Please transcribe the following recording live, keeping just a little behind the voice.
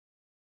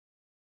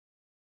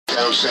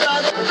Get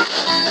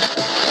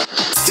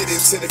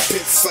into the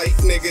pit fight,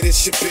 nigga,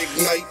 this your big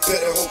night.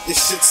 Better hope your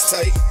shit's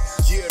tight.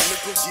 Yeah,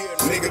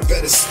 nigga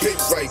better spit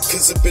right,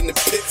 cause up in the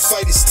pit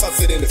fight it's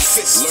tougher than a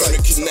fist fight.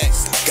 Learn to connect,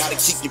 gotta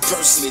keep your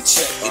person in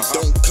check. It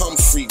don't come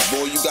free,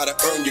 boy, you gotta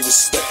earn your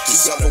respect.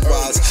 Cause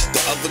otherwise,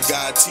 the other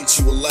guy teach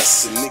you a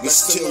lesson.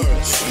 Niggas kill you,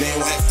 they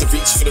don't have to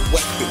reach for the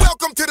weapon.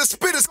 Welcome to the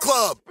Spitters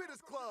Club.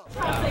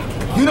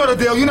 You know the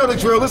deal, you know the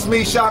drill. This is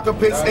me, Shaka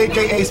Pitts,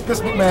 aka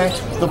Spitz Man,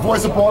 the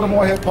voice of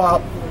Baltimore hip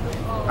hop.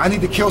 I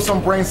need to kill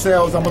some brain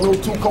cells. I'm a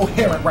little too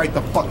coherent right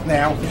the fuck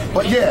now.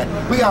 But yeah,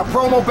 we got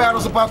promo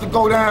battles about to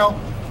go down.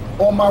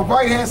 On my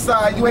right hand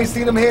side, you ain't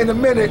seen them here in a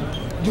minute.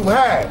 You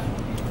have.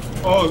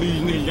 All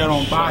these niggas got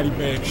on body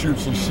bag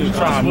shirts and shit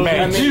trying to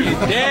match you.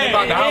 Yeah,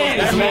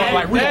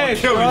 like we gonna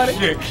kill this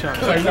shit. It's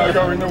like, no, you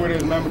already know what it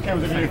is, man.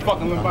 Mckims, if you ain't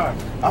fucking live by.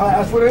 Alright,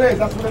 that's what it is,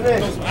 that's what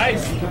it is.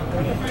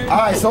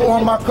 Alright, so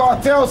on my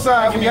cartel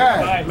side, we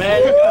have.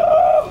 Man,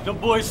 the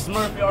boy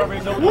Smirf, you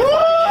already know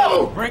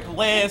what Brick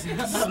Lance.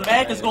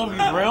 Smack is gonna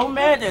be real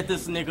mad at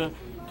this nigga.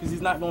 Cause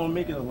he's not gonna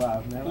make it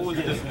alive, man. Who is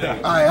this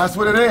nigga? Alright, that's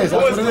what it is.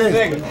 That's what it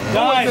is.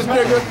 Who is this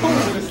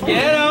nigga?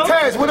 Get him.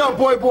 Taz, what up,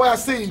 boy? I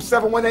see you.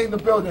 718 in the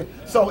building.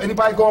 So,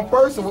 anybody going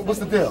first, or what's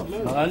the deal?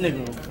 No, that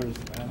nigga was first,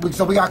 man.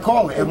 So we got to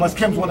call it, unless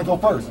Kim's want to go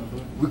first.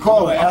 We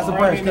call it as a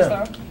branch, Kim.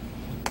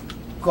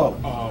 Call it.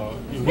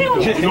 You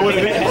know what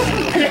it is?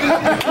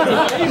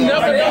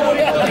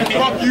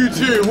 Fuck you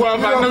too. Well,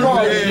 I'm not no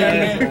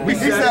He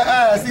said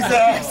ass. He said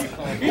ass.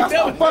 That's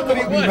what fuck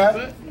with me,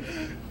 man.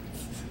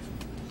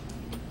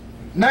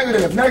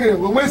 Negative,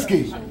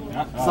 Lewinsky.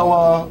 So,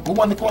 who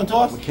won the coin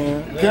toss?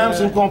 Kim,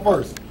 so who's going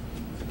first?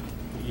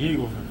 You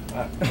go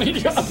first. I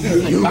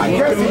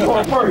guess he's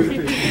going first.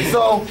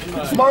 So,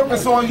 Smirf,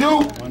 it's on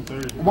you.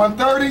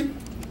 130.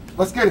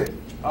 Let's get it.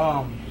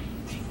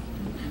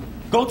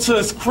 Go to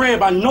his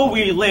crib, I know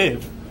where he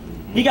live.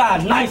 He got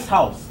a nice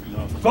house.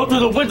 Go to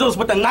the windows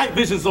with the night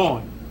visions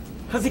on.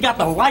 Cause he got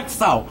the lights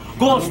out.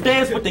 Go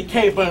upstairs with the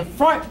cable in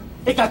front.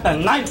 It got the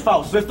knife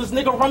out, so if this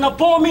nigga run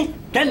up on me,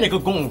 that nigga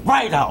going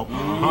right out.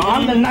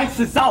 I'm the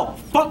nicest out.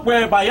 Fuck where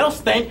everybody else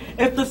think.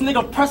 If this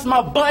nigga press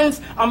my buttons,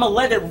 I'ma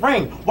let it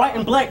ring. White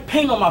and black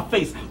paint on my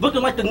face,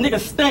 looking like the nigga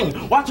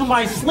Sting. Watch him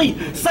while he sleep.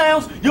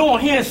 Sounds you don't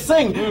hear him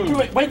sing.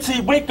 Wait till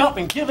he wake up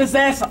and give his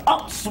ass an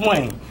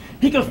upswing.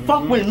 He can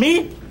fuck with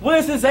me.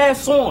 Where's his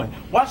ass on?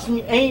 Watch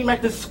me aim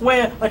at this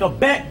square like a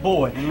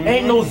backboard.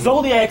 Ain't no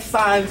zodiac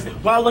signs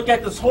when I look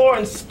at this whore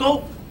and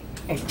scope.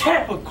 And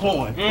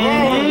Capricorn.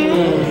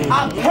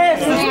 I pass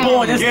this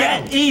board, it's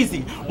that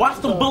easy. Watch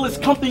the bullets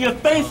come through your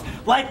face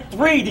like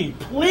 3D.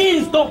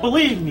 Please don't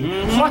believe me.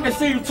 So I can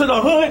see you to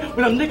the hood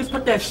when them niggas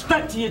put that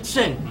strap to your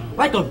chin.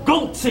 Like a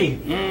goatee.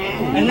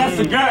 And that's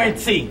a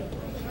guarantee.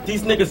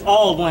 These niggas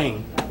all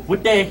lame.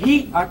 With that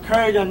heat, I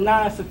carried a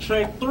 9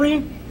 subtract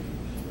 3.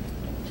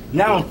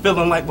 Now I'm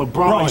feeling like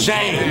LeBron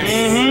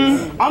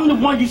James. I'm the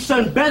one you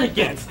shouldn't bet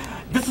against.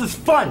 This is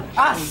fun.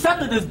 I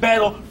accepted this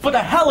battle for the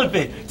hell of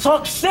it.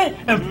 Talk shit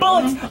and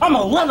bullets,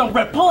 I'ma let him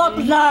rip. Pull up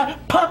the 9,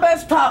 pop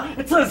ass top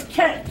until his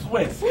cat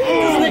twist.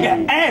 This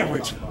nigga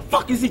average.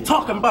 Fuck is he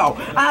talking about?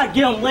 I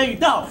get him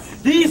laid out.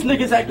 These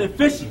niggas acting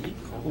fishy.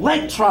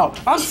 Lake trout.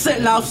 I'm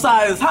sitting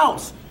outside his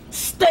house.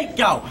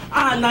 Stakeout.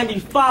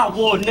 I-95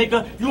 war,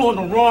 nigga. You on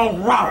the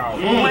wrong route.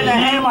 When the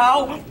hammer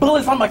out,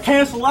 bullets I'ma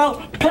cancel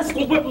out.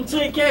 Pistol whip him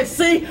till you can't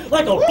see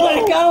like a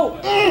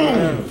blackout.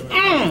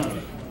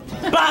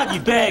 Body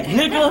bag,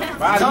 nigga.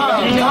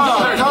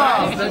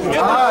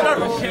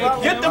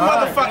 Get the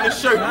motherfucking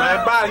shirt,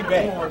 man. Body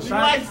bag. You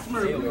like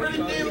Smirf. You really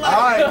did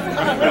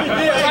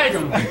like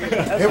him.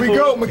 Here we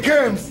go,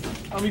 Mckims.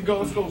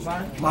 Let's go,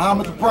 son.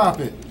 Muhammad the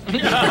Prophet. Why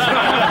you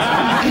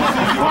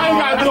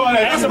gotta do all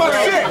that? That's my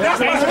shit. That's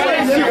my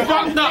shit. You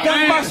fucked up,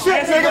 man. That's my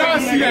shit, nigga. I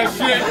see that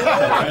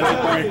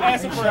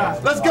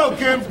shit. Let's go,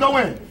 Kim. Go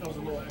in.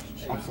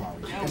 I'm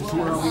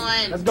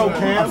sorry. Let's go,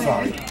 Kim. I'm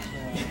sorry.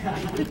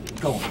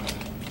 Go on.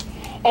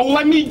 Oh,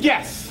 let me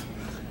guess.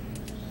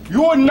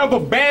 You're another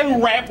battle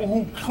rapper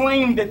who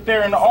claimed that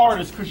they're an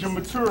artist because your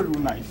material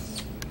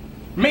nice.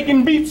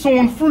 Making beats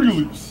on Fruity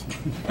Loops.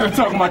 You're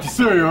talking about your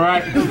cereal,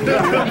 right?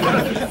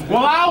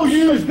 Well, I'll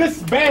use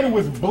this battle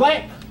as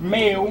black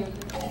male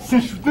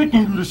since you're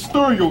thinking you're the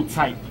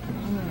stereotype.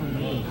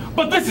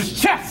 But this is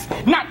chess,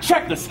 not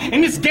checkers. In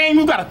this game,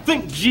 you gotta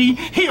think, G.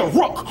 He a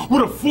rook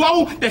with a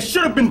flow that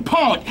should have been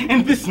pawned.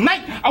 And this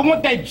night, I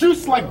want that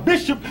juice like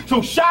Bishop,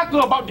 so Shaka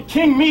about to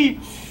king me,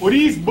 or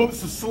these bullets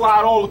to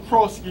slide all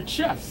across your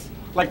chest,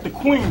 like the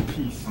queen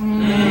piece.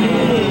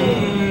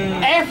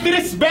 After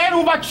this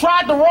battle, if I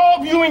tried to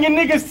rob you and your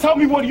niggas tell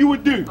me what you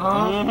would do.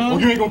 Or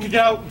you ain't gonna kick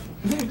out?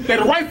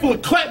 That rifle a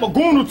clap a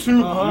goon or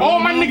two, all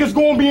my niggas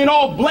gonna be in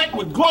all black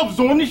with gloves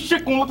on. This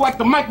shit gonna look like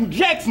the Michael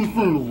Jackson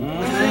funeral.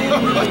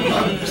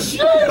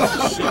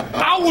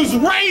 I was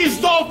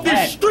raised off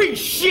this street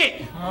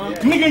shit.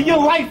 Nigga, your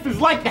life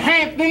is like the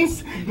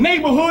Hamptons.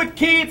 Neighborhood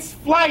kids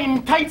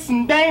flying kites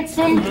and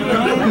dancing.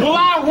 Well,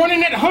 I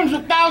running that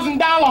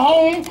 $100,000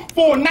 home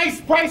for a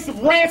nice price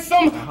of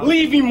ransom.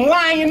 Leave him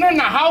lying in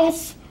the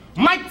house.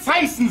 Mike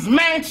Tyson's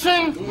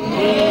mansion.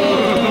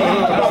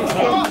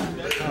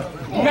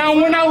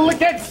 Now when I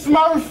look at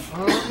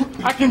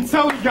Smirf, I can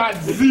tell he got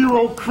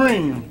zero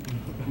cream.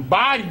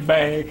 Body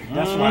bag.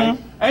 That's right.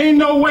 Ain't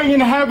no way in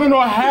heaven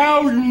or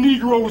hell you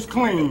Negroes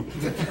clean.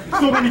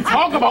 So when he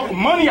talk about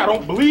money, I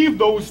don't believe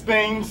those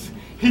things.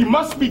 He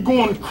must be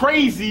going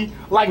crazy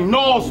like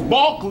Gnarls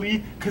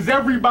Barkley, cause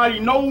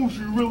everybody knows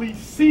you really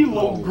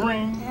CeeLo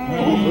Green.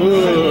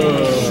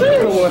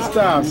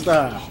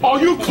 Stop. Are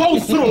you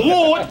close to the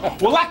Lord?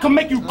 Well, I can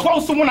make you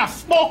closer when I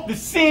spark the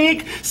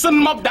cig, send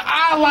them up the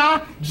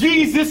Allah,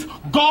 Jesus,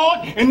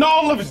 God, and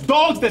all of his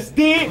dogs that's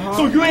dead.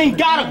 So you ain't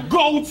gotta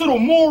go to the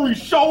Maury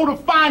show to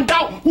find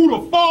out who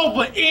the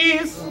father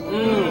is.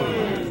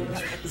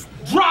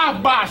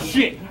 Drive-by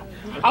shit.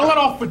 I let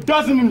off a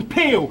dozen and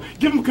peel,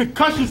 give them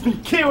concussions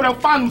and kill, they'll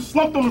find them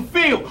slumped on the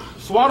field.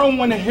 So I don't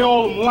want to hear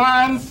all them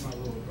lines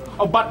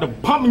about the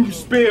pumping you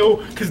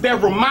spill, cause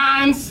that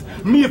reminds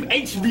me of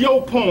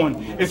HBO porn.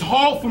 It's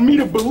hard for me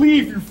to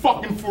believe you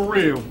fucking for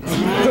real. I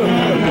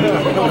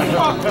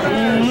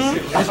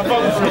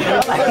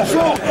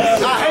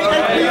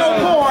hate HBO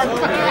porn.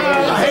 I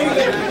hate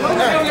it.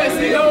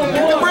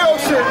 Get the real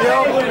shit,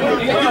 yo.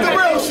 Get the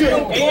real shit.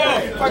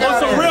 Want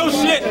some real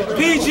shit?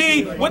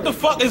 PG, what the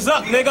fuck is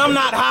up, nigga? I'm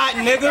not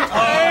hiding, nigga. I'm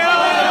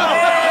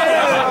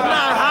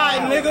not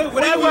hiding, nigga.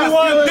 Whatever you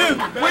want to do.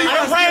 I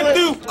done ran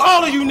through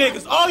all of you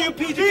niggas. All you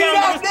PG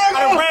niggas. I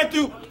done ran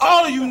through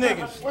all of you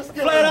niggas.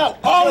 Flat out,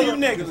 all of you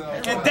niggas.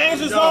 In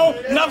danger zone,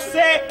 enough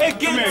said, it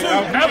get it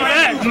too. Never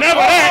that.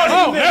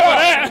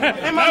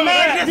 And my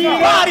man just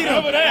bodied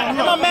him. And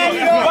my man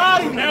just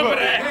bodied him. Never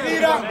that.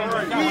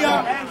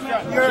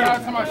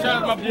 Shout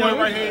out my boy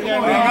right here.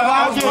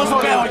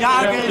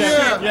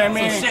 Yeah,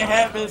 man. Some shit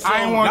happens, so I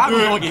ain't want y'all to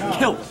gonna get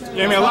killed.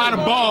 Yeah, man, a lot of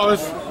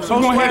ballers. So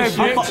we gonna hit I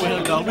shit. fuck with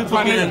him though. We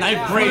put me in the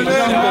ninth grade.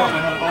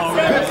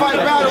 Pit Fight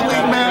Battle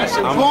League, man.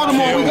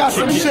 Baltimore, we got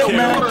some shit,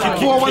 man.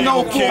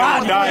 410,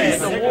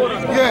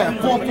 yeah,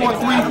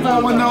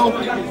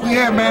 443-410. We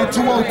here, man.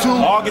 202.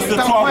 August the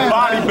 12th,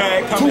 body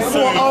bag coming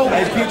soon.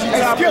 240.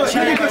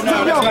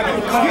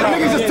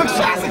 Niggas just took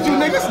shots at you,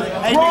 niggas.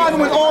 Ron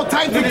went all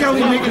tight to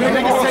Kelly, niggas.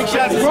 Niggas take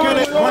shots at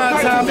Skillet.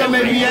 Grind time,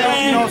 MMA, you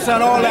know what I'm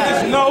saying? All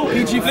that. Niggas know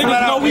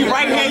we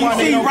right here. You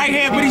see, he right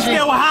here, but he's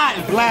still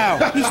hiding.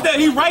 Loud.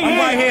 He right here,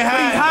 but he's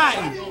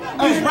hiding.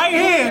 He's right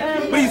here,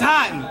 but he's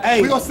hiding.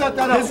 Hey, we gonna set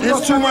that up. His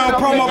 2-round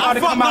promo about to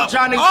come out.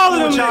 Johnny, all of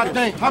them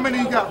niggas. How many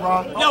you got,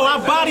 Ron? Yo, I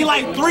body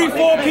like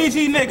 3-4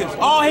 PG niggas.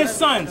 All his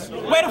sons.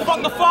 Where the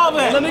fuck the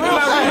father at? Let me get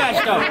my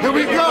rematch though. Here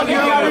we go,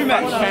 yo.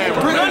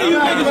 None of you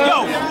niggas,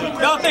 yo.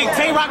 Y'all think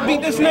Tay-Rock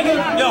beat this nigga?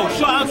 Yo,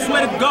 sure, I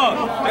swear to God.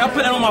 Like, I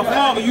put that on my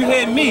father, you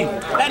hear me.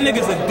 That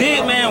nigga's a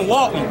dead man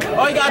walking.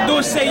 All you gotta do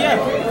is say yes.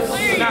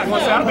 Man,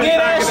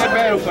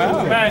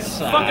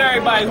 fuck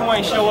everybody who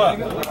ain't show up.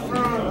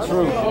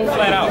 True.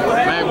 Flat out.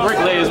 Man,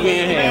 bricklayers, we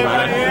in here,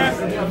 man.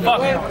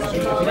 Fuck it.